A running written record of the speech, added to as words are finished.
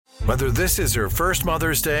Whether this is her first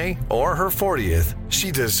Mother's Day or her 40th, she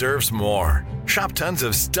deserves more. Shop tons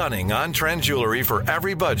of stunning on-trend jewelry for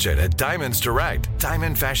every budget at Diamonds Direct.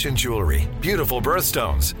 Diamond fashion jewelry, beautiful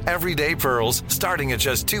birthstones, everyday pearls starting at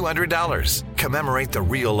just $200. Commemorate the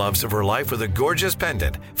real loves of her life with a gorgeous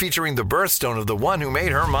pendant featuring the birthstone of the one who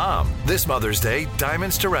made her mom. This Mother's Day,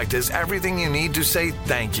 Diamonds Direct is everything you need to say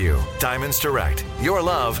thank you. Diamonds Direct. Your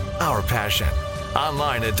love, our passion.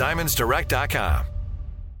 Online at diamondsdirect.com.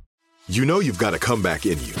 You know you've got a comeback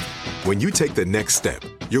in you. When you take the next step,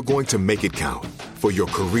 you're going to make it count. For your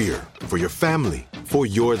career, for your family, for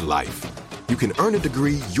your life. You can earn a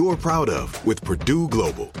degree you're proud of with Purdue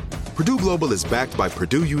Global. Purdue Global is backed by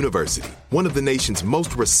Purdue University, one of the nation's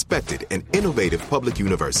most respected and innovative public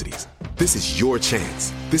universities. This is your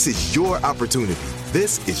chance. This is your opportunity.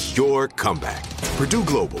 This is your comeback. Purdue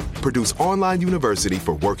Global, Purdue's online university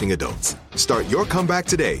for working adults. Start your comeback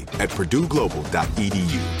today at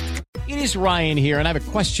purdueglobal.edu. It is Ryan here, and I have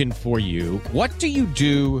a question for you. What do you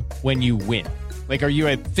do when you win? Like, are you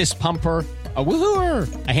a fist pumper, a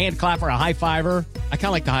woohooer, a hand clapper, a high fiver? I kind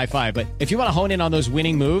of like the high five, but if you want to hone in on those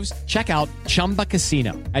winning moves, check out Chumba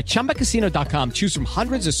Casino. At ChumbaCasino.com, choose from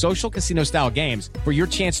hundreds of social casino-style games for your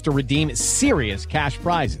chance to redeem serious cash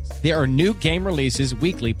prizes. There are new game releases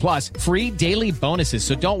weekly, plus free daily bonuses.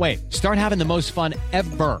 So don't wait. Start having the most fun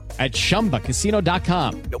ever at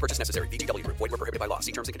ChumbaCasino.com. No purchase necessary. VGW. Void where prohibited by law.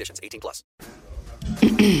 See terms and conditions. 18+.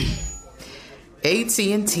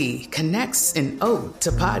 AT&T connects an ode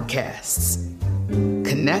to podcasts.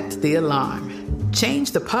 Connect the alarm.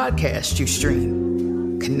 Change the podcast you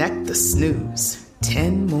stream. Connect the snooze.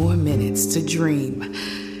 10 more minutes to dream.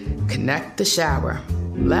 Connect the shower.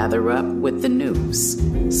 Lather up with the news.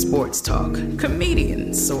 Sports talk,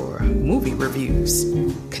 comedians, or movie reviews.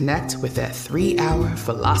 Connect with that 3-hour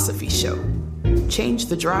philosophy show. Change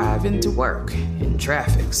the drive into work in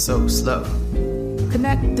traffic so slow.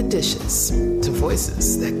 Connect the dishes to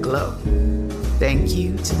voices that glow. Thank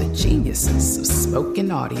you to the geniuses of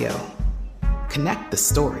spoken audio. Connect the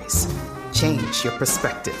stories. Change your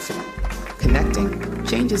perspective. Connecting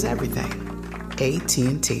changes everything.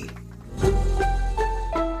 AT&T.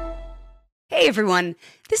 Hey everyone,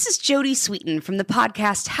 this is Jodie Sweetin from the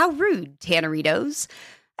podcast How Rude, Tanneritos.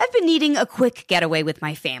 I've been needing a quick getaway with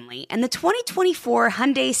my family, and the 2024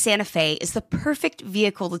 Hyundai Santa Fe is the perfect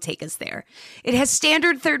vehicle to take us there. It has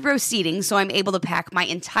standard third-row seating, so I'm able to pack my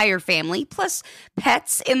entire family, plus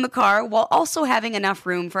pets, in the car, while also having enough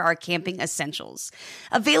room for our camping essentials.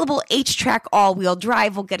 Available H-Track all-wheel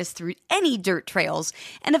drive will get us through any dirt trails,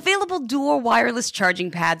 and available dual wireless charging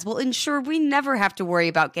pads will ensure we never have to worry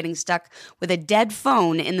about getting stuck with a dead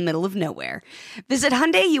phone in the middle of nowhere. Visit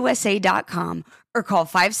HyundaiUSA.com or call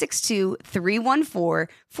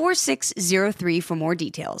 562-314-4603 for more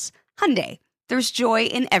details. Hyundai, there's joy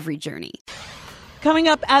in every journey. Coming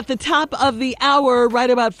up at the top of the hour, right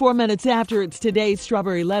about 4 minutes after, it's today's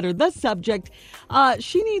Strawberry Letter. The subject,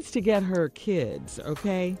 she needs to get her kids,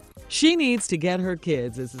 okay? She needs to get her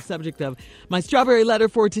kids is the subject of my Strawberry Letter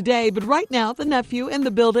for today. But right now, the nephew in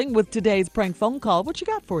the building with today's prank phone call. What you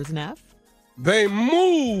got for us, Neff? They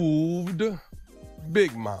moved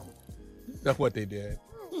Big Mama. That's what they did.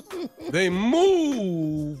 They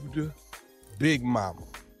moved Big Mama.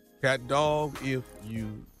 Cat dog, if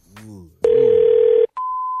you would.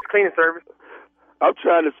 Cleaning service. I'm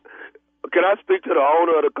trying to. Can I speak to the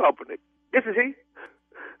owner of the company? This is he.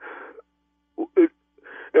 Is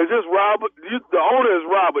this Robert? The owner is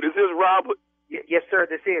Robert. Is this Robert? Yes, sir.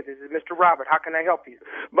 This is Mr. Robert. How can I help you?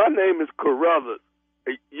 My name is Carruthers.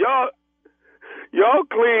 Y'all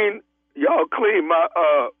clean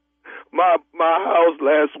my house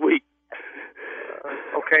last week.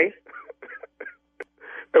 Okay.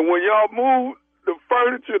 And when y'all moved the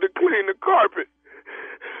furniture to clean the carpet,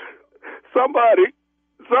 somebody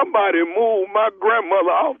moved my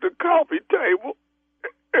grandmother off the coffee table,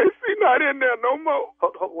 and she's not in there no more.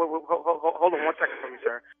 Hold on 1 second for me,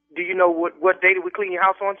 sir. Do you know what day did we clean your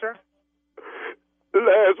house on, sir?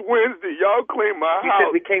 Last Wednesday, y'all cleaned my house. You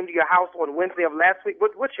said we came to your house on Wednesday of last week.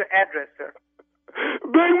 What's your address, sir?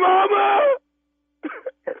 Big Mama!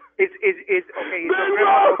 Is okay? Is Big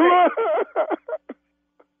Mama! Okay?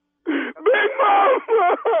 Big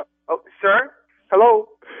Mama! Oh, sir? Hello?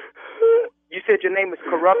 You said your name is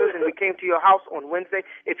Carruthers and we came to your house on Wednesday.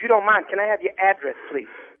 If you don't mind, can I have your address, please?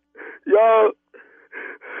 Yo,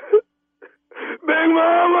 Big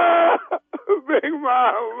Mama! Big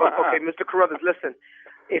Mama! Okay, Mr. Carruthers, listen.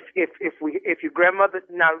 If your grandmother,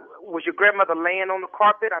 now, was your grandmother laying on the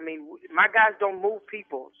carpet? I mean, my guys don't move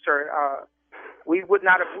people, sir. We would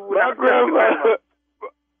not have.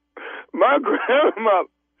 My grandma,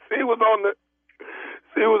 she was on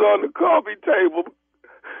She was on the coffee table.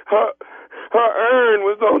 Her urn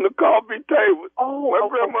was on the coffee table. Oh, my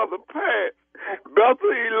grandmother passed.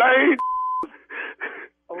 Bethel Elaine.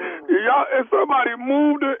 Y'all, and somebody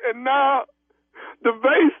moved her, and now the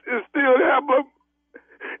vase is still there, but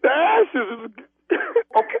the ashes is.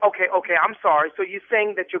 Okay. I'm sorry. So you're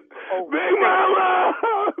saying that you're Big Mama,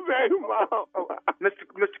 Big Mama.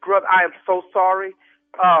 Mr. Grubb, I am so sorry.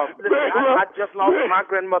 Listen, I just lost my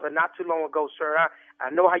grandmother not too long ago, sir. I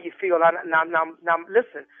know how you feel. Now,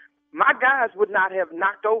 listen, my guys would not have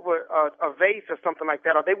knocked over a vase or something like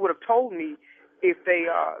that, or they would have told me if they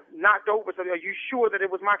knocked over something. Are you sure that it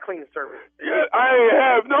was my cleaning service? Yeah, I ain't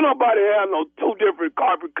have. Nobody have no two different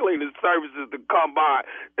carpet cleaning services to come by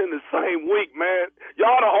in the same week, man.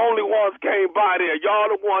 Y'all the only ones came by there. Y'all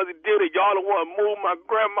the ones that did it. Y'all the ones moved my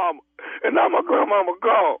grandmama, and now my grandmama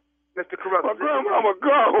gone. Mr. Carruthers. My grandmama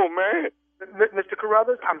gone, man. Mr.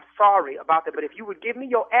 Carruthers, I'm sorry about that, but if you would give me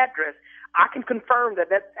your address, I can confirm that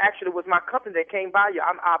actually was my company that came by you.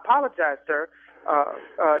 I apologize, sir.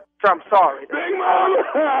 So I'm sorry. Big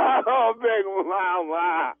Mama! Oh, Big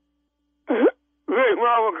Mama! Big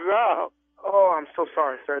Mama gone. Oh, I'm so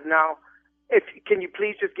sorry, sir. Now, can you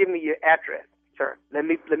please just give me your address, sir? Let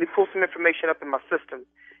me pull some information up in my system,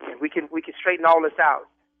 and we can straighten all this out.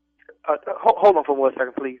 Hold on for 1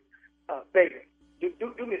 second, please. Baby,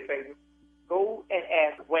 do me a favor. Go and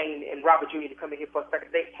ask Wayne and Robert Jr. to come in here for a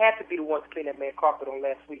second. They had to be the ones to clean that man's carpet on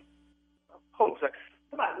last week. Hold on a second.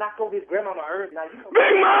 Somebody knocked over his grandma earth. Now,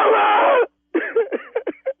 Big Mama!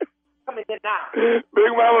 Come in here now.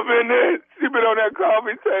 Big Mama been there. She been on that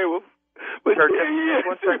coffee table for 10 years.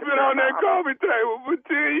 She been on that coffee table for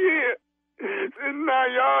 10 years. And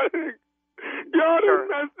now y'all done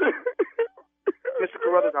messed it. Mr.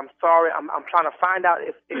 Carruthers, I'm sorry. I'm trying to find out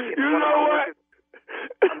if you know what?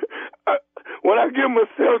 When I get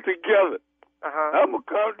myself together, I'm going to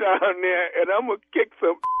come down there and I'm going to kick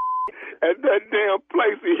some at that damn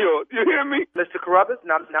place of yours. You hear me? Mr. Carruthers,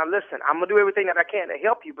 now listen, I'm going to do everything that I can to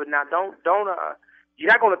help you, but now don't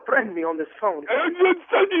you're not going to threaten me on this phone.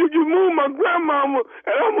 You move my grandmama,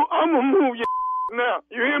 and I'm going to move your now.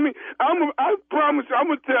 You hear me? I promise you, I'm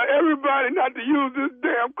going to tell everybody not to use this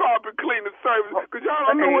damn carpet cleaning service, because y'all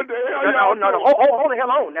don't know what the hell y'all doing. No, hold the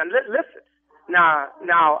hell on. Now, listen. Now,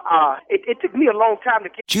 it took me a long time to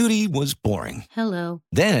get... Judy was boring. Hello.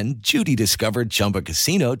 Then Judy discovered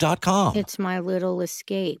ChumbaCasino.com. It's my little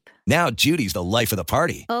escape. Now Judy's the life of the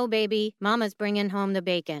party. Oh, baby, mama's bringing home the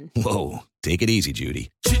bacon. Whoa, take it easy, Judy.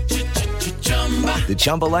 The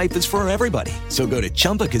Chumba life is for everybody. So go to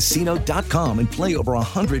ChumbaCasino.com and play over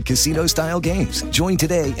 100 casino-style games. Join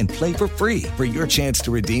today and play for free for your chance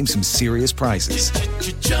to redeem some serious prizes.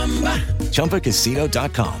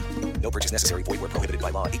 ChumbaCasino.com. No purchase necessary. Void where prohibited by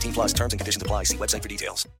law. 18 plus terms and conditions apply. See website for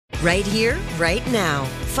details. Right here, right now.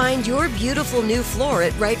 Find your beautiful new floor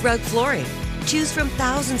at Right Rug Flooring. Choose from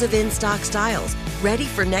thousands of in-stock styles, ready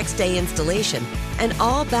for next day installation, and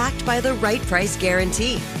all backed by the right price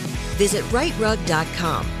guarantee. Visit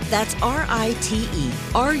rightrug.com. That's RITERUG.com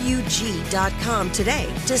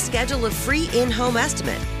today to schedule a free in-home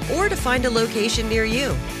estimate or to find a location near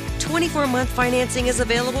you. 24-month financing is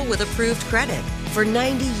available with approved credit. For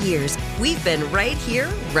 90 years, we've been right here,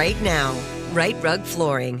 right now. Right Rug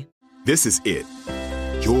Flooring. This is it.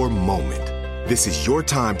 Your moment. This is your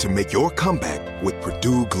time to make your comeback with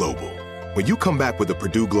Purdue Global. When you come back with a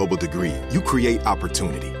Purdue Global degree, you create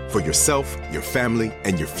opportunity for yourself, your family,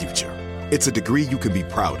 and your future. It's a degree you can be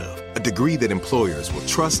proud of, a degree that employers will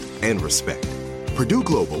trust and respect. Purdue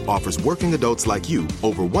Global offers working adults like you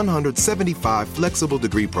over 175 flexible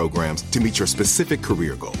degree programs to meet your specific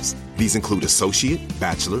career goals. These include associate,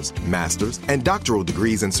 bachelor's, master's, and doctoral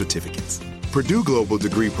degrees and certificates. Purdue Global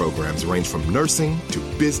degree programs range from nursing to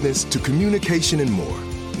business to communication and more.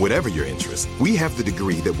 Whatever your interest, we have the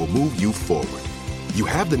degree that will move you forward. You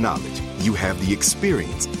have the knowledge, you have the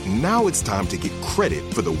experience. Now it's time to get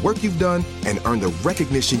credit for the work you've done and earn the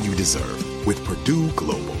recognition you deserve with Purdue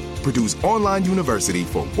Global, Purdue's online university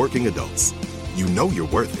for working adults. You know you're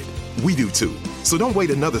worth it. We do too. So don't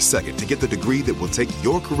wait another second to get the degree that will take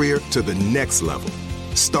your career to the next level.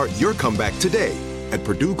 Start your comeback today at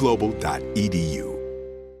purdueglobal.edu.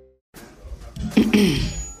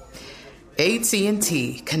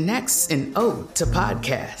 AT&T connects an ode to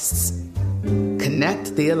podcasts.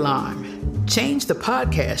 Connect the alarm. Change the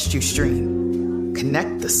podcast you stream.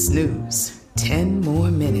 Connect the snooze. 10 more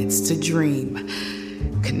minutes to dream.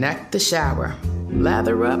 Connect the shower.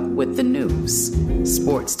 Lather up with the news.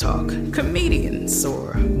 Sports talk, comedians,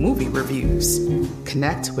 or movie reviews.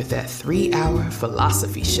 Connect with that 3-hour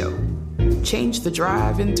philosophy show. Change the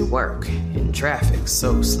drive into work in traffic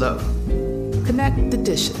so slow. Connect the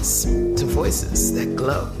dishes to voices that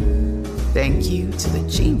glow. Thank you to the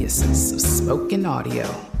geniuses of spoken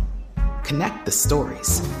audio. Connect the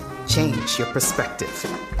stories. Change your perspective.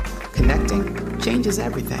 Connecting changes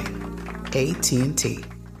everything. AT&T.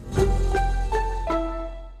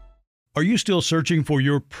 Are you still searching for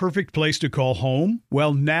your perfect place to call home?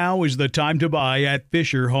 Well, now is the time to buy at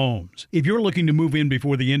Fisher Homes. If you're looking to move in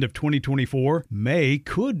before the end of 2024, May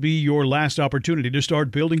could be your last opportunity to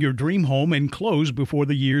start building your dream home and close before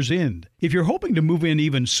the year's end. If you're hoping to move in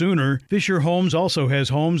even sooner, Fisher Homes also has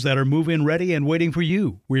homes that are move-in ready and waiting for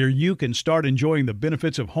you, where you can start enjoying the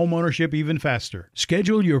benefits of homeownership even faster.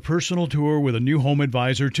 Schedule your personal tour with a new home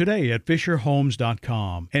advisor today at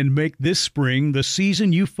FisherHomes.com and make this spring the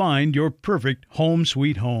season you find your perfect home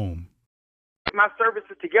sweet home. My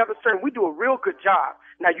services together, sir, and we do a real good job.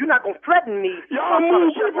 Now, you're not going to threaten me. Y'all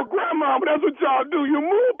move people's grandmama. That's what y'all do. You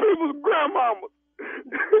move people's grandmama.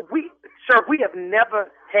 Sir, we have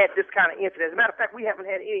never had this kind of incident. As a matter of fact, we haven't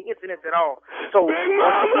had any incidents at all. So, Big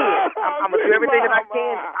Mama, I'm going to do everything that I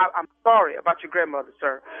can. I'm sorry about your grandmother,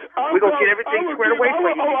 sir. We're going to get everything squared away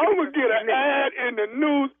for you. I'm going to get an ad in the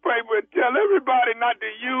newspaper and tell everybody not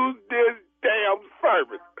to use this damn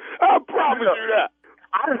service. I promise you that.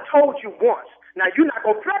 I done told you once. Now, you're not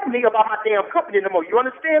going to threaten me about my damn company no more. You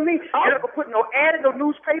understand me? You're not going to put no ad in no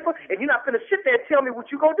newspaper, and you're not going to sit there and tell me what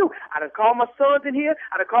you're going to do. I done called my sons in here.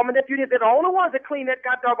 I done called my nephew in here. They're the only ones that clean that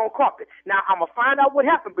goddamn carpet. Now, I'm going to find out what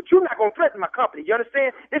happened, but you're not going to threaten my company. You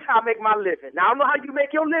understand? This is how I make my living. Now, I don't know how you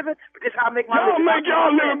make your living, but this is how I make my living. Y'all make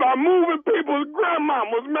y'all living by moving people's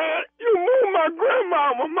grandmamas, man. You move my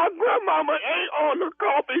grandmama. My grandmama ain't on the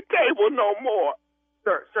coffee table no more.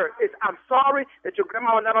 Sir, I'm sorry that your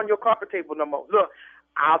grandma not on your carpet table no more. Look,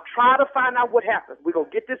 I'll try to find out what happened. We're going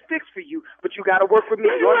to get this fixed for you, but you got to work for me.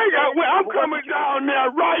 I'm coming down there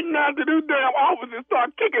right now to this damn office and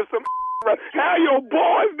start kicking some Have your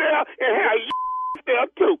boys there and have there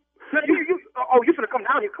too. Now, you finna come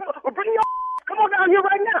down here. Come on, bring your come on down here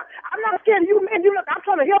right now. I'm not scared of you, man. I'm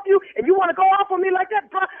trying to help you, and you want to go off on me like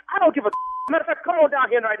that, bro? I don't give a matter of fact, come on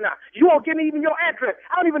down here right now. You won't give me even your address.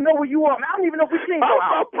 I don't even know where you are. I don't even know if we seen your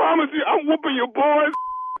house. I promise you, I'm whooping your boys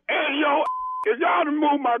and your if y'all to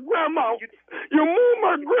move my grandma. You move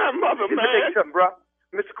my grandmother, man. Let me tell you something, bro.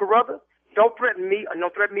 Mr. Carruthers, don't threaten me or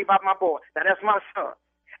don't threaten me about my boy. Now, that's my son.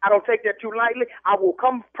 I don't take that too lightly. I will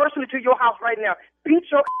come personally to your house right now, beat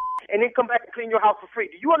your and then come back and clean your house for free.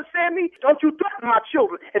 Do you understand me? Don't you threaten my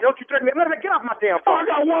children, and don't you threaten me. Let me get off my damn phone. I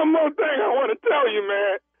got one more thing I want to tell you,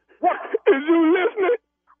 man. What? Is you listening?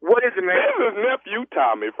 What is it, man? This is Nephew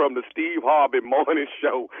Tommy from the Steve Harvey Morning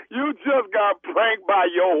Show. You just got pranked by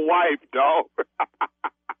your wife, dog.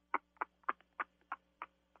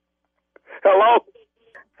 Hello?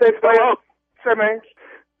 Hello? Say, man.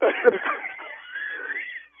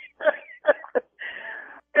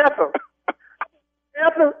 Ethel,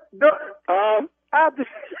 don't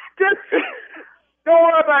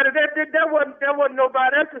worry about it. That wasn't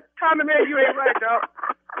nobody. That's just Tommy, man. You ain't right, dog.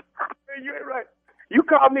 Man, you ain't right. You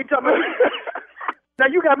called me, Tommy. Now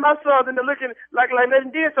you got my sons in there looking like they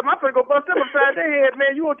did something. I'm gonna go bust them upside their head,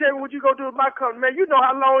 man. You won't tell me what you gonna do with my company, man. You know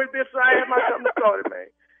how long it's been since I had my company started, man.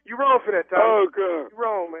 You wrong for that, Tommy. Oh, God. You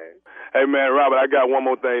wrong, man. Hey, man, Robert, I got one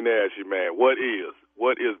more thing to ask you, man. What is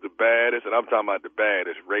the baddest, and I'm talking about the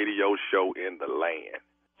baddest radio show in the land?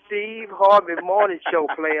 Steve Harvey Morning Show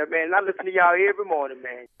player, man. I listen to y'all every morning,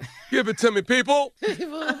 man. Give it to me, people. Big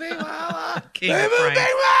Mama. King of Frank.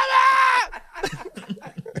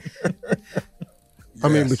 I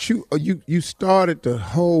mean, but you started the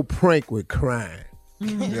whole prank with crying.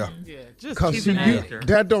 Yeah. Just because keep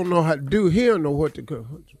that don't know how to do. He don't know what to go.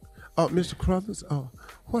 Mr. Crothers,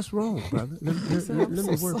 what's wrong, brother? Let me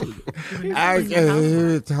work with you. I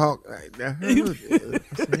can't talk like that.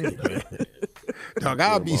 Dog,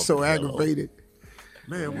 I'll be so aggravated.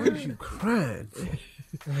 Man, what are you crying for?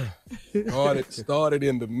 Started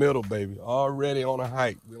in the middle, baby. Already on a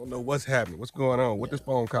hike. We don't know what's happening. What's going on? What this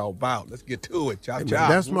phone call about? Let's get to it. Chop, Hey, man, chop.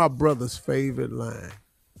 that's my brother's favorite line.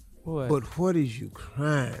 What? But what is you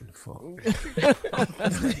crying for?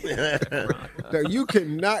 Now, you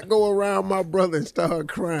cannot go around my brother and start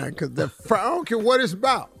crying because I don't care what it's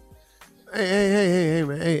about. Hey,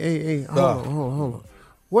 man. Hey. Hold on.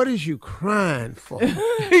 What is you crying for?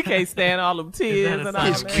 He can't stand all them tears and all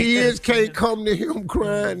His that. kids can't come to him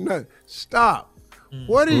crying. Nothing. Stop.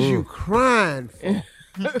 What is you crying for?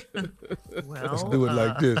 Let's do it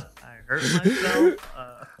like this. I hurt myself.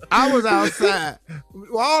 I was outside.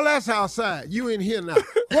 All that's outside. You in here now.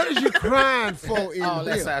 What is you crying for in here? Oh,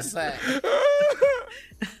 that's outside.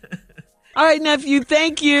 All right, nephew,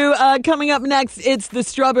 thank you. Coming up next, it's the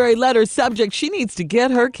Strawberry Letter subject. She needs to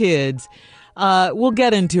get her kids. We'll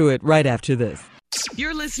get into it right after this.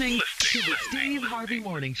 You're listening to the Steve Harvey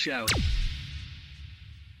Morning Show.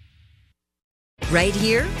 Right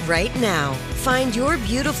here, right now. Find your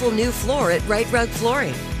beautiful new floor at Right Rug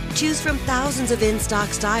Flooring. Choose from thousands of in-stock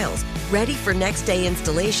styles, ready for next day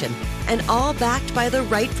installation, and all backed by the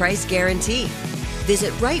right price guarantee.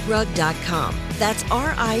 Visit rightrug.com. That's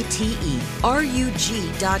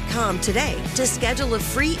RITERUG.com today to schedule a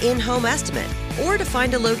free in-home estimate or to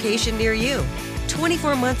find a location near you.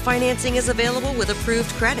 24-month financing is available with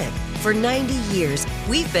approved credit. For 90 years,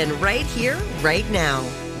 we've been right here, right now.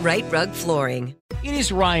 Right Rug Flooring. It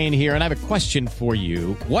is Ryan here, and I have a question for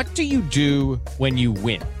you. What do you do when you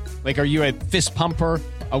win? Like, are you a fist pumper,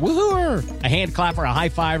 a woohooer, a hand clapper, a high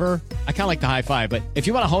fiver? I kind of like the high five, but if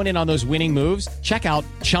you want to hone in on those winning moves, check out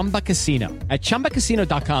Chumba Casino. At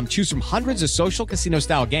ChumbaCasino.com, choose from hundreds of social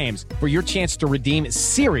casino-style games for your chance to redeem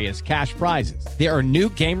serious cash prizes. There are new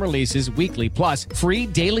game releases weekly, plus free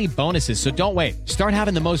daily bonuses. So don't wait. Start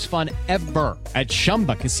having the most fun ever at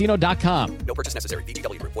ChumbaCasino.com. No purchase necessary.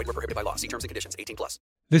 VGW Group. Void where prohibited by law. See terms and conditions. 18+.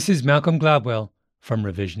 This is Malcolm Gladwell from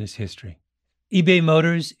Revisionist History. eBay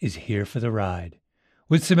Motors is here for the ride.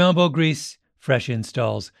 With some elbow grease, fresh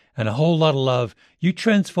installs, and a whole lot of love, you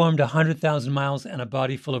transformed 100,000 miles and a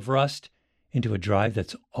body full of rust into a drive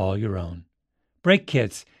that's all your own. Brake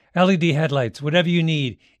kits, LED headlights, whatever you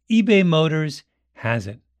need, eBay Motors has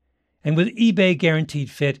it. And with eBay Guaranteed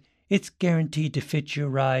Fit, it's guaranteed to fit your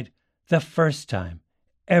ride the first time,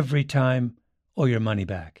 every time, or your money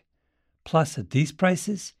back. Plus, at these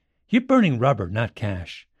prices, you're burning rubber, not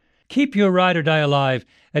cash. Keep your ride or die alive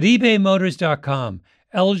at ebaymotors.com.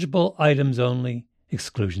 Eligible items only.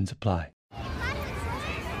 Exclusions apply.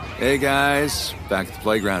 Hey, guys. Back at the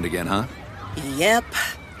playground again, huh? Yep.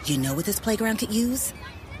 You know what this playground could use?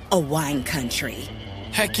 A wine country.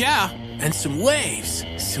 Heck yeah. And some waves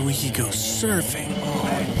so we could go surfing.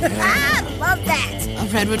 Oh, yeah. Love that. A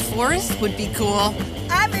redwood forest would be cool.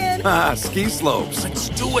 I'm in. Ski slopes. Let's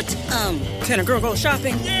do it. Can a girl go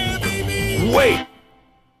shopping? Yeah, baby. Wait.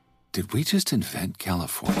 Did we just invent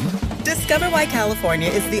California? Discover why California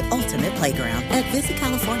is the ultimate playground at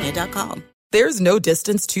visitcalifornia.com. There's no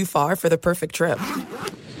distance too far for the perfect trip.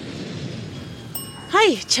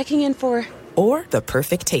 Hi, checking in for... Or the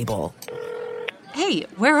perfect table. Hey,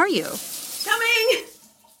 where are you? Coming!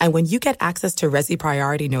 And when you get access to Resi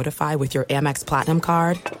Priority Notify with your Amex Platinum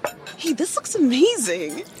card... Hey, this looks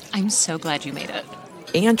amazing. I'm so glad you made it.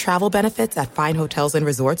 And travel benefits at fine hotels and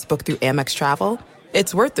resorts booked through Amex Travel...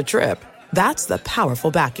 It's worth the trip. That's the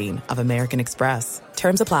powerful backing of American Express.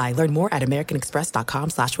 Terms apply. Learn more at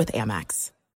americanexpress.com/withAmex.